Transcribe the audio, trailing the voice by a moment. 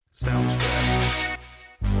Sounds good.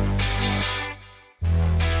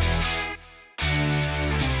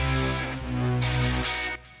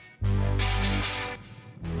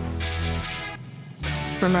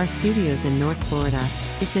 From our studios in North Florida,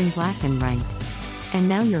 it's In Black and Right. And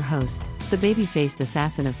now your host, the baby-faced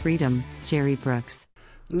assassin of freedom, Jerry Brooks.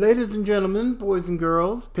 Ladies and gentlemen, boys and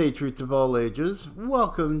girls, patriots of all ages,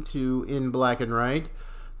 welcome to In Black and Right,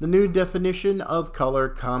 the new definition of color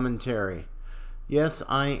commentary. Yes,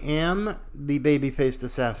 I am the baby-faced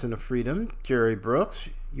assassin of freedom, Jerry Brooks,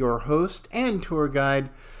 your host and tour guide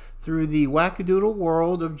through the wackadoodle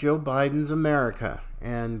world of Joe Biden's America.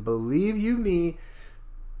 And believe you me,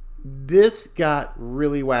 this got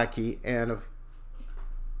really wacky, and of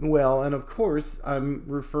course, I'm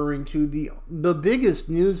referring to the biggest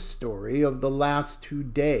news story of the last 2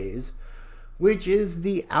 days, which is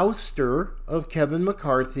the ouster of Kevin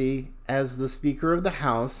McCarthy as the Speaker of the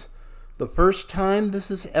House, the first time this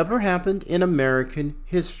has ever happened in American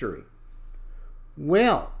history.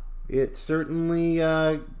 Well, it certainly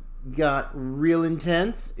got real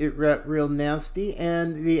intense, it got real nasty,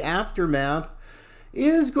 and the aftermath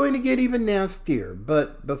is going to get even nastier.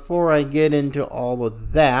 But before I get into all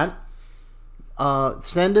of that,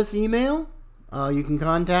 send us email. You can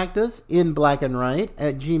contact us in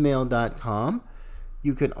blackandright@gmail.com.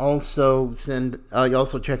 You can also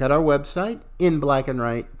check out our website,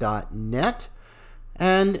 inblackandright.net.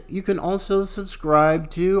 And you can also subscribe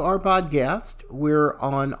to our podcast. We're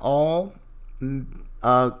on all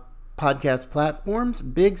podcast platforms,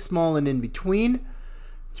 big, small, and in between.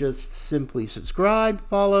 Just simply subscribe,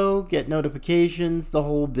 follow, get notifications, the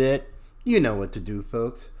whole bit. You know what to do,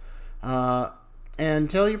 folks. And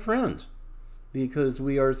tell your friends, because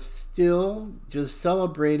we are still just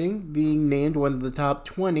celebrating being named one of the top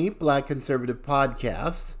 20 Black conservative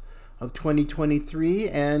podcasts of 2023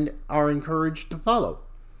 and are encouraged to follow.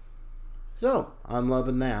 So, I'm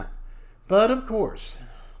loving that. But of course,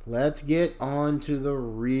 let's get on to the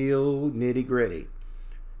real nitty-gritty.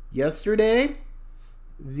 Yesterday,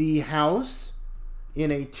 the House, in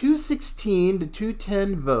a 216 to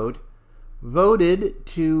 210 vote, voted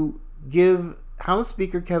to give House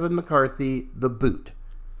Speaker Kevin McCarthy the boot.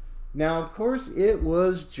 Now, of course, it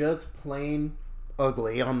was just plain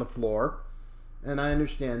ugly on the floor, and I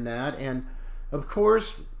understand that. And, of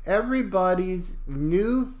course, everybody's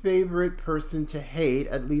new favorite person to hate,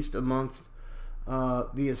 at least amongst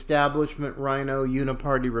the establishment rhino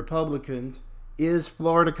uniparty Republicans, is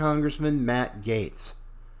Florida Congressman Matt Gaetz.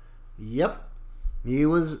 Yep, he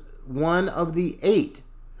was one of the 8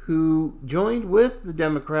 who joined with the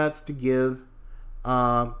Democrats to give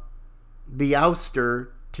the ouster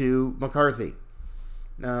to McCarthy.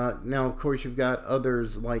 Now, of course, you've got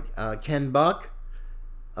others like Ken Buck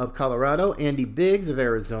of Colorado, Andy Biggs of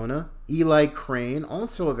Arizona, Eli Crane,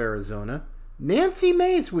 also of Arizona, Nancy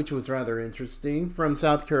Mace, which was rather interesting, from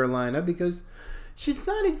South Carolina, because she's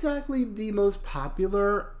not exactly the most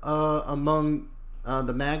popular among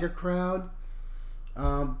the MAGA crowd,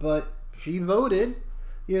 but she voted.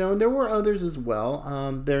 And there were others as well.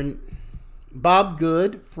 Bob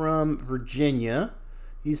Good from Virginia,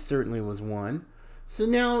 he certainly was one. So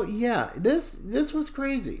now, yeah, this was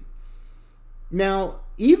crazy. Now,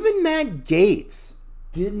 even Matt Gaetz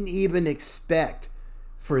didn't even expect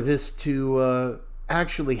for this to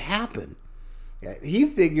actually happen. He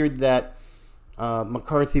figured that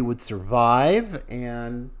McCarthy would survive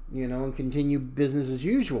and continue business as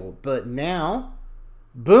usual. But now,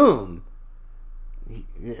 boom,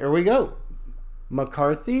 here we go.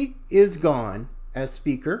 McCarthy is gone as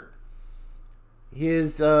Speaker.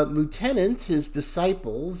 His lieutenants, his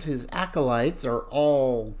disciples, his acolytes are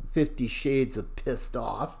all 50 shades of pissed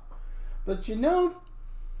off. But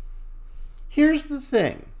here's the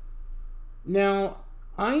thing. Now,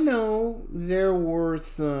 I know there were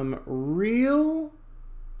some real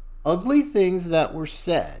ugly things that were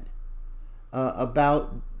said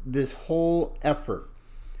about this whole effort.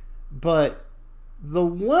 But the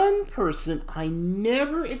one person I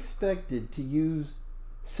never expected to use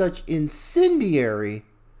such incendiary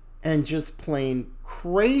and just plain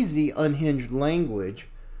crazy unhinged language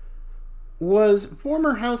was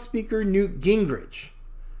former House Speaker Newt Gingrich.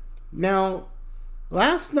 Now,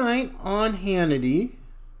 last night on Hannity,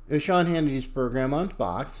 Sean Hannity's program on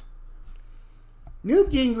Fox,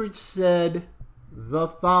 Newt Gingrich said the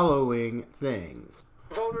following things.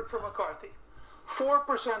 Voted for McCarthy.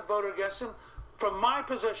 4% voted against him. From my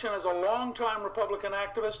position as a longtime Republican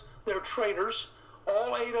activist, they're traitors.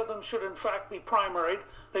 All 8 of them should in fact be primaried.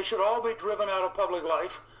 They should all be driven out of public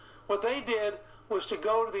life. What they did was to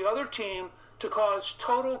go to the other team to cause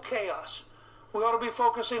total chaos. We ought to be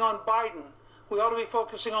focusing on Biden. We ought to be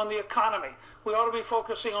focusing on the economy. We ought to be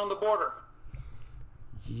focusing on the border.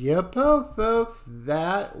 Yep, folks,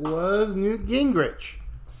 that was Newt Gingrich.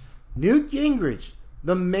 Newt Gingrich,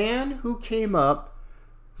 the man who came up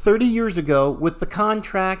 30 years ago with the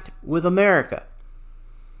contract with America.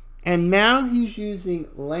 And now he's using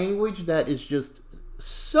language that is just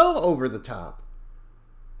so over the top.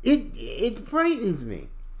 It frightens me.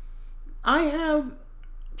 I have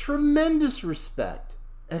tremendous respect,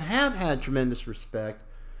 and have had tremendous respect,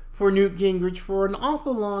 for Newt Gingrich for an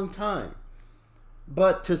awful long time.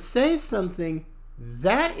 But to say something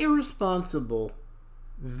that irresponsible,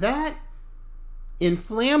 that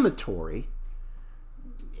inflammatory,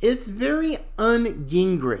 it's very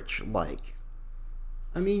un-Gingrich-like.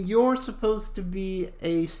 I mean, you're supposed to be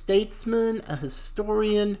a statesman, a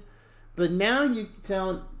historian, but now you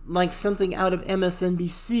sound like something out of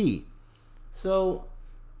MSNBC. So,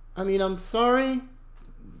 I mean, I'm sorry,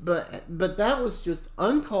 but that was just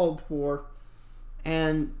uncalled for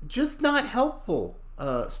and just not helpful,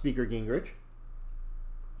 Speaker Gingrich.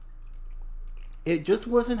 It just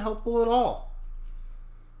wasn't helpful at all.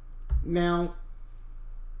 Now,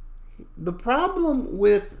 the problem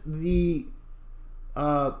with the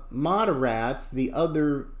moderates, the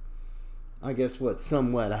other, I guess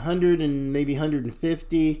 100 and maybe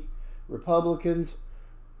 150 Republicans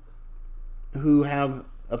who have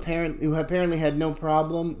apparently had no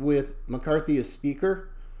problem with McCarthy as Speaker,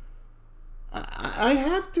 I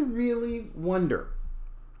have to really wonder.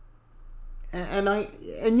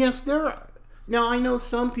 And yes, there are. Now, I know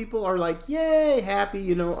some people are like, yay,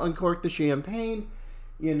 happy, uncork the champagne,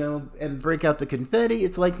 and break out the confetti.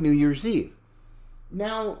 It's like New Year's Eve.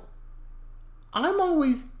 Now, I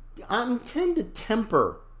tend to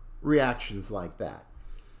temper reactions like that.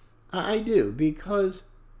 I do, because,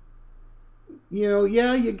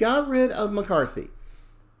 you got rid of McCarthy.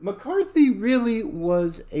 McCarthy really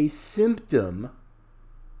was a symptom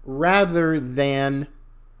rather than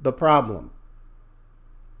the problem.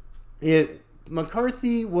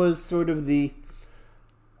 McCarthy was sort of the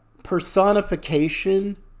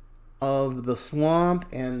personification of the swamp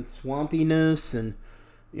and swampiness and,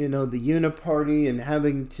 the uniparty and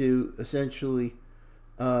having to essentially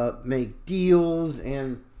make deals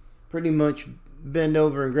and pretty much bend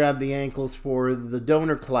over and grab the ankles for the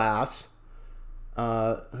donor class,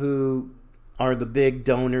 who are the big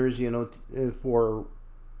donors, for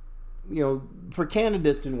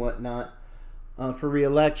candidates and whatnot, for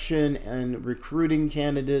re-election and recruiting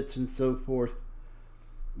candidates and so forth.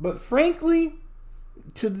 But frankly,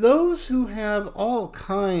 to those who have all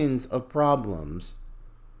kinds of problems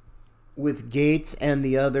with Gates and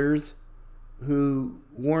the others who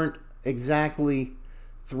weren't exactly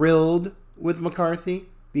thrilled with McCarthy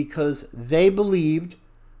because they believed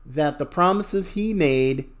that the promises he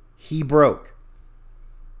made, he broke.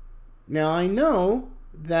 Now, I know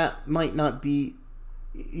that might not be,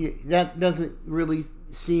 that doesn't really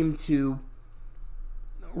seem to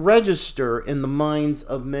register in the minds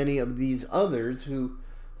of many of these others who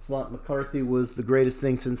thought McCarthy was the greatest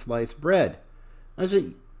thing since sliced bread. I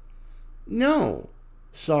said, no,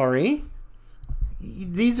 sorry.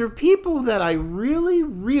 These are people that I really,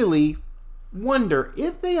 really wonder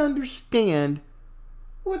if they understand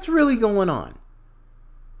what's really going on.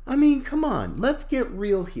 I mean, come on, let's get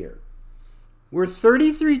real here. We're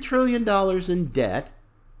 $33 trillion in debt.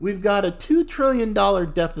 We've got a $2 trillion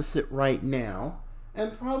deficit right now,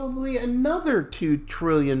 and probably another $2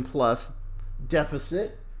 trillion plus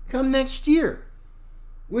deficit come next year.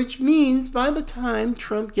 Which means by the time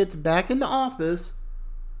Trump gets back into office,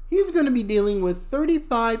 he's going to be dealing with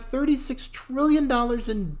 $36 trillion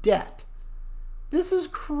in debt. This is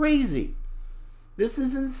crazy. This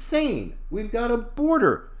is insane. We've got a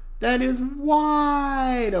border that is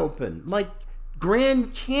wide open, like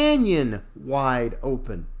Grand Canyon wide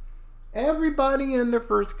open. Everybody and their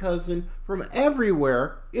first cousin from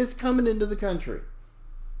everywhere is coming into the country.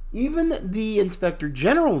 Even the Inspector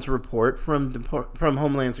General's report from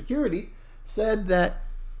Homeland Security said that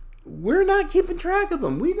we're not keeping track of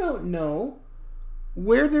them. We don't know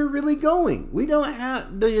where they're really going. We don't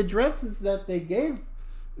have the addresses that they've given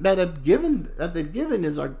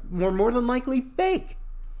are more than likely fake,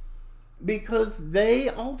 because they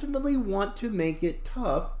ultimately want to make it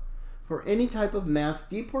tough for any type of mass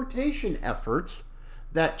deportation efforts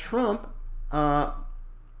that Trump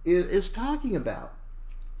is talking about.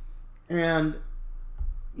 And,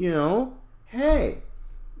 hey,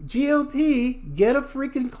 GOP, get a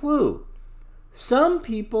freaking clue. Some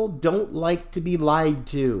people don't like to be lied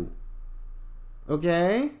to.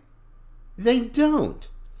 Okay? They don't.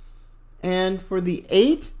 And for the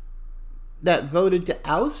 8 that voted to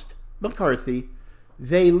oust McCarthy,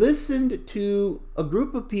 they listened to a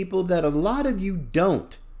group of people that a lot of you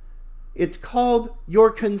don't. It's called your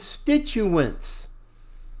constituents.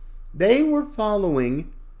 They were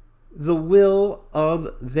following the will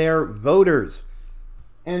of their voters.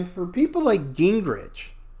 And for people like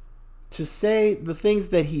Gingrich to say the things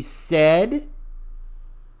that he said,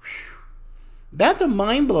 that's a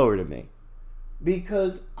mind blower to me.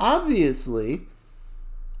 Because obviously,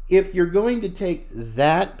 if you're going to take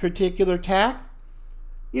that particular tack,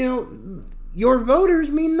 your voters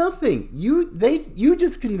mean nothing. You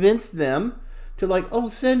just convince them to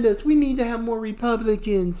send us, we need to have more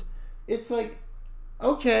Republicans. It's like,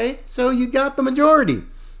 okay, so you got the majority.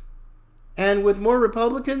 And with more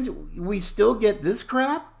Republicans, we still get this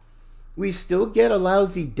crap? We still get a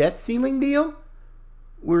lousy debt ceiling deal?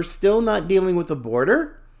 We're still not dealing with the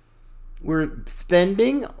border? We're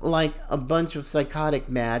spending like a bunch of psychotic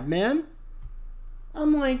madmen?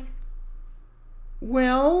 I'm like,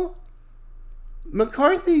 well,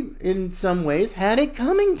 McCarthy in some ways had it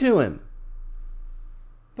coming to him.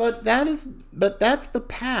 But that's the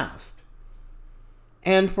past.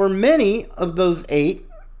 And for many of those 8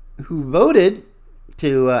 who voted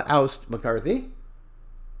to oust McCarthy,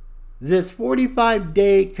 this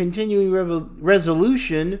 45-day continuing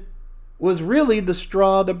resolution was really the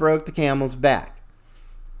straw that broke the camel's back.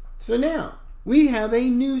 So now, we have a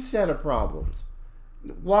new set of problems.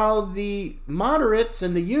 While the moderates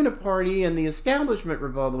and the uniparty and the establishment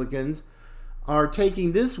Republicans are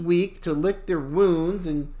taking this week to lick their wounds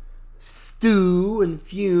and stew and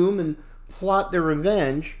fume and plot their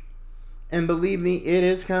revenge, and believe me, it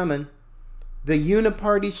is coming. The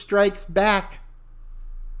uniparty strikes back.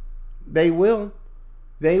 They will.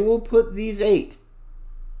 They will put these 8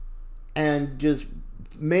 and just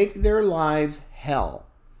make their lives hell.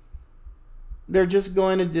 They're just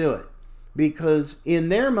going to do it. Because in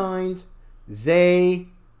their minds, they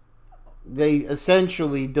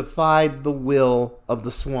essentially defied the will of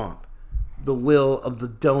the swamp, the will of the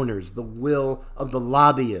donors, the will of the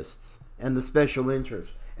lobbyists and the special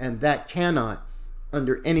interests. And that cannot,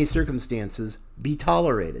 under any circumstances, be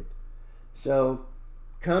tolerated. So,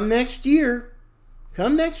 come next year,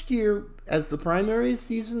 as the primary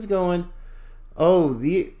season's going,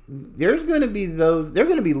 there's going to be those, they're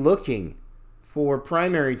going to be looking for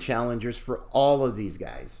primary challengers for all of these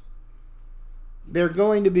guys. They're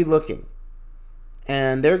going to be looking.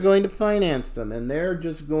 And they're going to finance them. And they're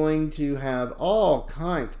just going to have all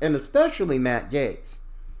kinds, and especially Matt Gaetz.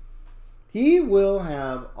 He will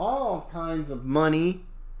have all kinds of money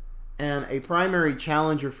and a primary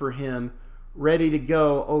challenger for him ready to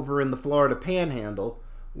go over in the Florida Panhandle,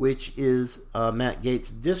 which is Matt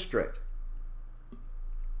Gaetz' district.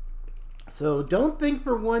 So don't think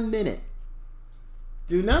for 1 minute.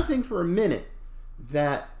 Do not think for a minute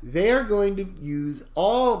that they're going to use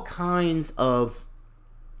all kinds of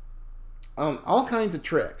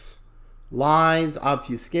tricks, lies,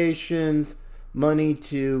 obfuscations, money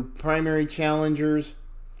to primary challengers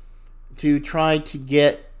to try to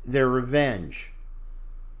get their revenge.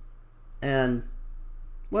 And,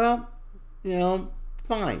 well,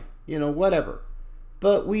 fine, whatever.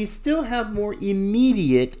 But we still have more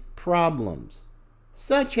immediate problems,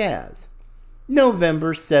 such as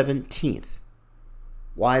November 17th.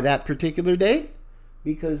 Why that particular date?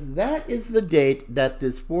 Because that is the date that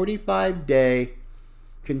this 45-day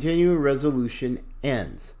continuing resolution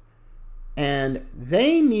ends. And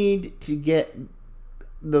they need to get,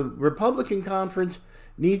 the Republican conference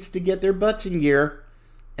needs to get their butts in gear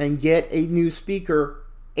and get a new speaker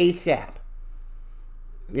ASAP.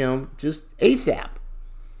 Just ASAP.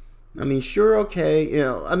 I mean, sure, okay.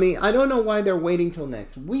 I don't know why they're waiting till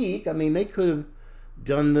next week. I mean, they could have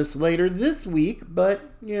done this later this week, but,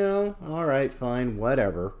 all right, fine,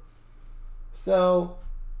 whatever. So,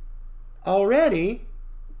 already,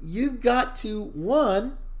 you've got to,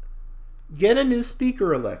 1, get a new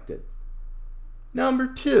speaker elected. Number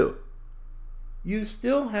 2, you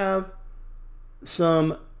still have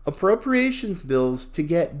some appropriations bills to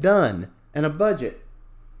get done and a budget.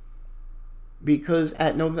 Because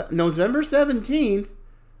at November 17th,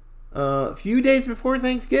 a few days before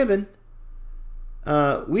Thanksgiving,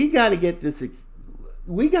 we got to get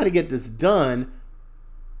this done.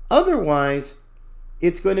 Otherwise,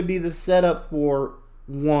 it's going to be the setup for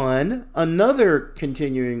 1, another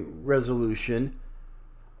continuing resolution,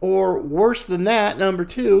 or worse than that, number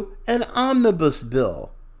 2, an omnibus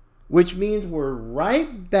bill, which means we're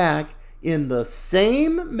right back in the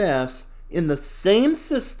same mess, in the same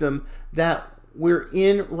system that we're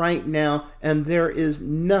in right now, and there is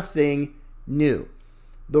nothing new.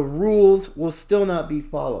 The rules will still not be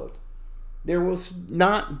followed. there will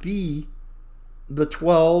not be the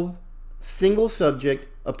 12 single subject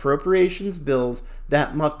appropriations bills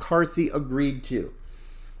that McCarthy agreed to.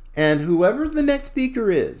 And whoever the next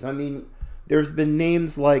speaker is, I mean, there's been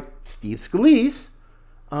names like Steve Scalise,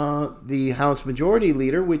 the House Majority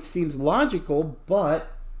Leader, which seems logical,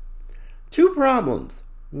 but two problems.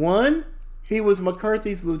 One, he was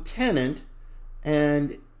McCarthy's lieutenant,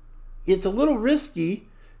 and it's a little risky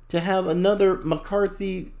to have another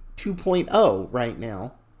McCarthy 2.0 right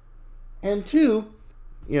now. And two,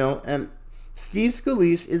 and Steve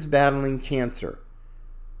Scalise is battling cancer.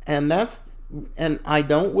 And I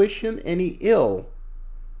don't wish him any ill,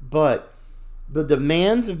 but the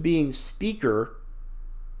demands of being speaker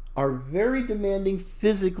are very demanding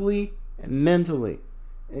physically and mentally.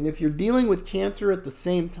 And if you're dealing with cancer at the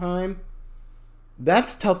same time,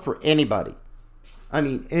 that's tough for anybody. I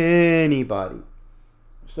mean, anybody.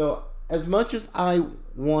 So as much as I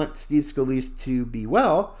want Steve Scalise to be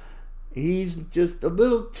well, he's just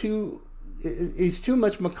he's too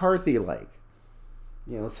much McCarthy-like.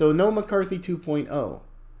 So no McCarthy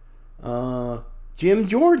 2.0. Jim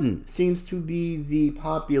Jordan seems to be the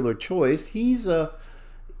popular choice. He's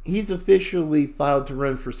officially filed to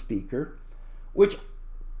run for speaker, which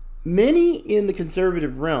many in the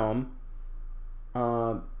conservative realm,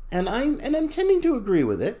 and I'm tending to agree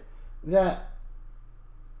with it, that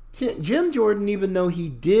Jim Jordan, even though he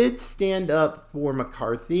did stand up for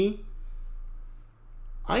McCarthy,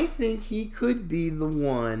 I think he could be the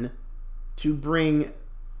one to bring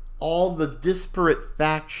all the disparate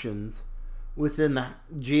factions within the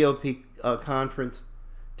GOP conference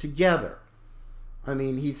together. I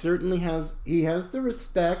mean, he certainly has the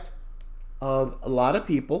respect of a lot of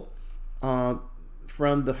people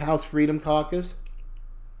from the House Freedom Caucus,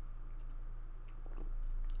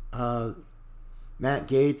 Matt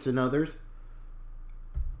Gaetz and others,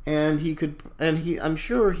 and I'm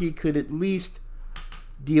sure he could at least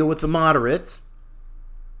deal with the moderates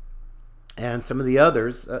and some of the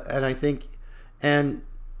others, and I think, and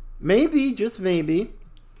maybe, just maybe,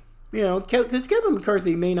 because Kevin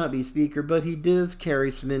McCarthy may not be speaker, but he does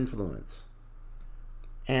carry some influence,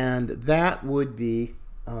 and that would be,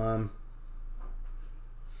 and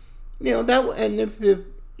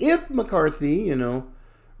if McCarthy,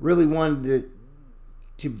 really wanted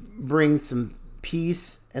to bring some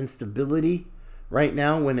peace and stability right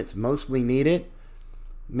now when it's mostly needed,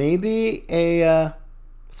 maybe a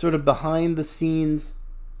sort of behind the scenes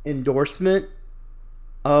endorsement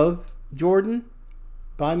of Jordan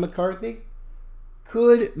by McCarthy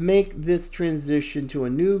could make this transition to a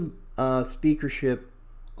new speakership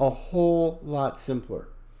a whole lot simpler.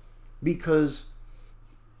 Because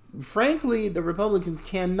frankly, the Republicans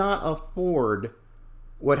cannot afford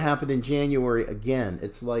what happened in January again.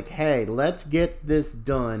 It's like, hey, let's get this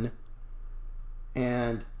done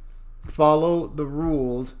and follow the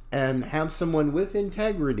rules and have someone with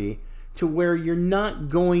integrity to where you're not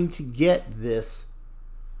going to get this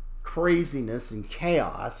craziness and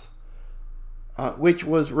chaos, which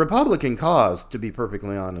was Republican caused, to be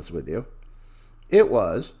perfectly honest with you. It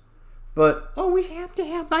was. But, we have to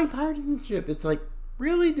have bipartisanship. It's like,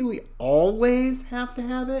 really? Do we always have to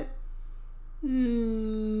have it?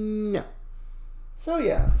 No. So,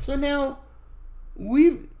 yeah. So now,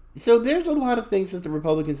 So there's a lot of things that the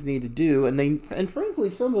Republicans need to do, and frankly,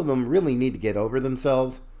 some of them really need to get over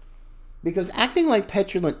themselves. Because acting like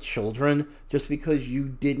petulant children just because you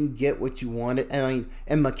didn't get what you wanted, and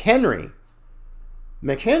McHenry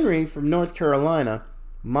from North Carolina,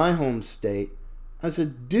 my home state, I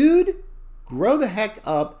said, dude, grow the heck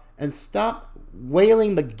up and stop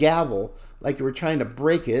wailing the gavel like you were trying to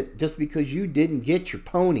break it just because you didn't get your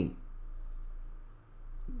pony.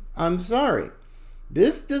 I'm sorry.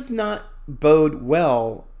 This does not bode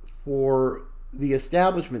well for the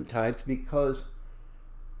establishment types, because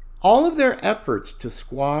all of their efforts to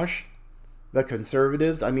squash the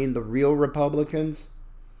conservatives, the real Republicans,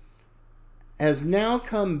 has now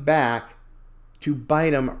come back to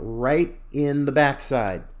bite them right in the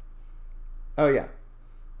backside. Oh, yeah.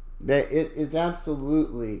 It is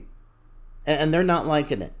absolutely... And they're not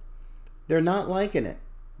liking it. They're not liking it.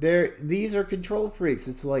 These are control freaks.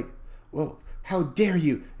 It's like, well, how dare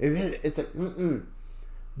you? It's like,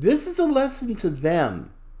 This is a lesson to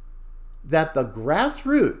them that the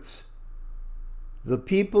grassroots, the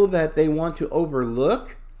people that they want to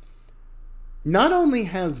overlook, not only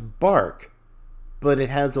has bark, but it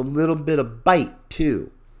has a little bit of bite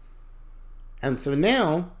too. And so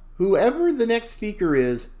now, whoever the next speaker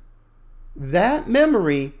is, that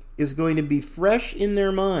memory is going to be fresh in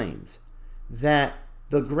their minds, that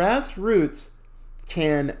the grassroots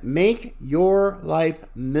can make your life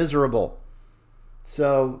miserable.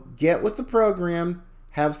 So get with the program,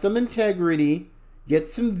 have some integrity, get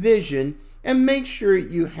some vision, and make sure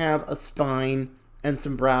you have a spine and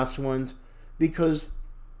some brass ones, because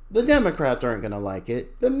the Democrats aren't going to like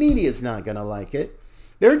it. The media's not going to like it.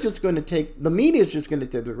 The media's just going to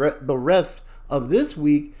take the rest of this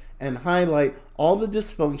week and highlight all the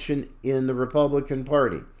dysfunction in the Republican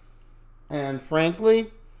Party. And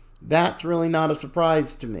frankly, that's really not a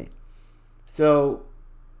surprise to me. So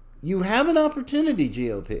you have an opportunity,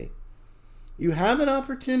 GOP. You have an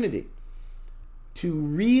opportunity to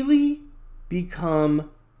really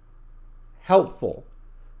become helpful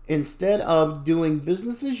instead of doing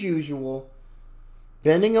business as usual,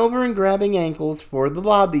 bending over and grabbing ankles for the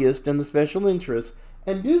lobbyists and the special interests,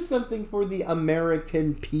 and do something for the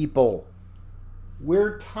American people.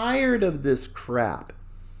 We're tired of this crap.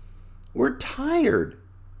 We're tired.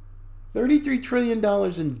 $33 trillion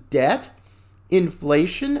in debt,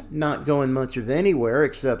 inflation not going much of anywhere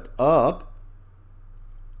except up,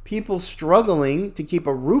 people struggling to keep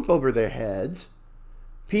a roof over their heads,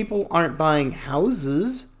 people aren't buying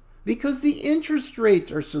houses because the interest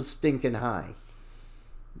rates are so stinking high.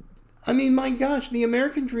 I mean, my gosh, the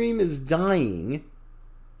American dream is dying,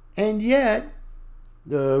 and yet,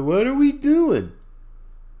 what are we doing?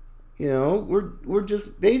 You know, we're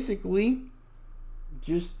just basically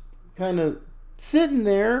just kind of sitting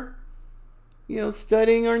there, you know,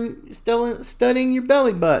 studying your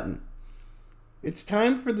belly button. It's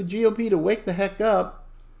time for the GOP to wake the heck up,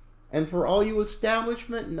 and for all you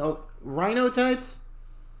establishment and rhino types,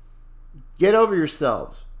 get over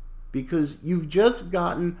yourselves, because you've just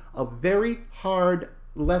gotten a very hard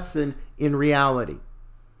lesson in reality.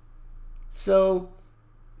 So,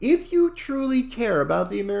 if you truly care about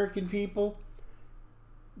the American people,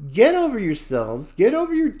 get over yourselves, get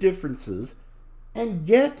over your differences, and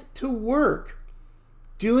get to work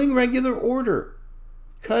doing regular order,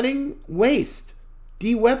 cutting waste,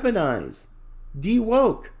 de-weaponize,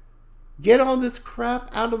 de-woke. Get all this crap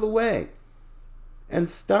out of the way. And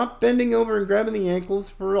stop bending over and grabbing the ankles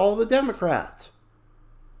for all the Democrats.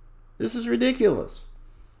 This is ridiculous.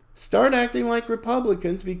 Start acting like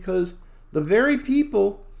Republicans, because the very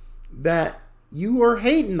people that you are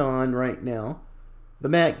hating on right now, the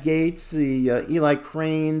Matt Gaetz, the Eli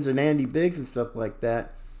Cranes and Andy Biggs and stuff like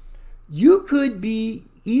that, you could be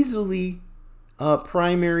easily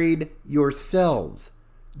primaried yourselves.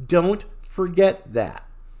 Don't forget that.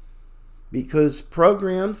 Because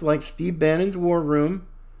programs like Steve Bannon's War Room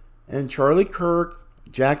and Charlie Kirk,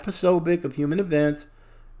 Jack Posobiec of Human Events,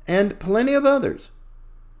 and plenty of others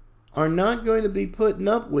are not going to be putting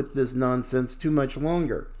up with this nonsense too much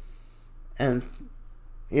longer. And,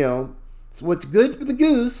 you know, so what's good for the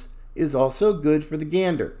goose is also good for the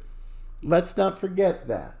gander. Let's not forget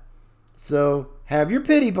that. So have your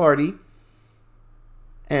pity party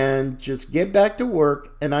and just get back to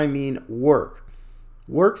work, and I mean work.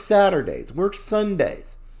 Work Saturdays, work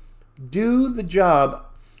Sundays. Do the job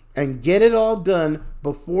and get it all done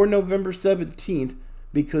before November 17th,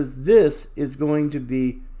 because this is going to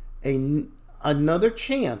be another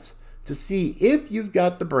chance to see if you've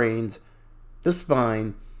got the brains, the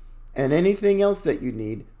spine, and anything else that you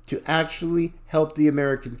need to actually help the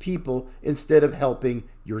American people instead of helping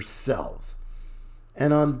yourselves.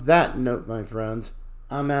 And on that note, my friends,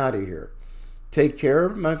 I'm out of here. Take care,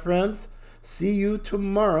 my friends. See you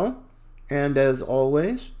tomorrow. And as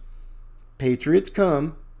always, Patriots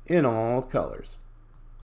come in all colors.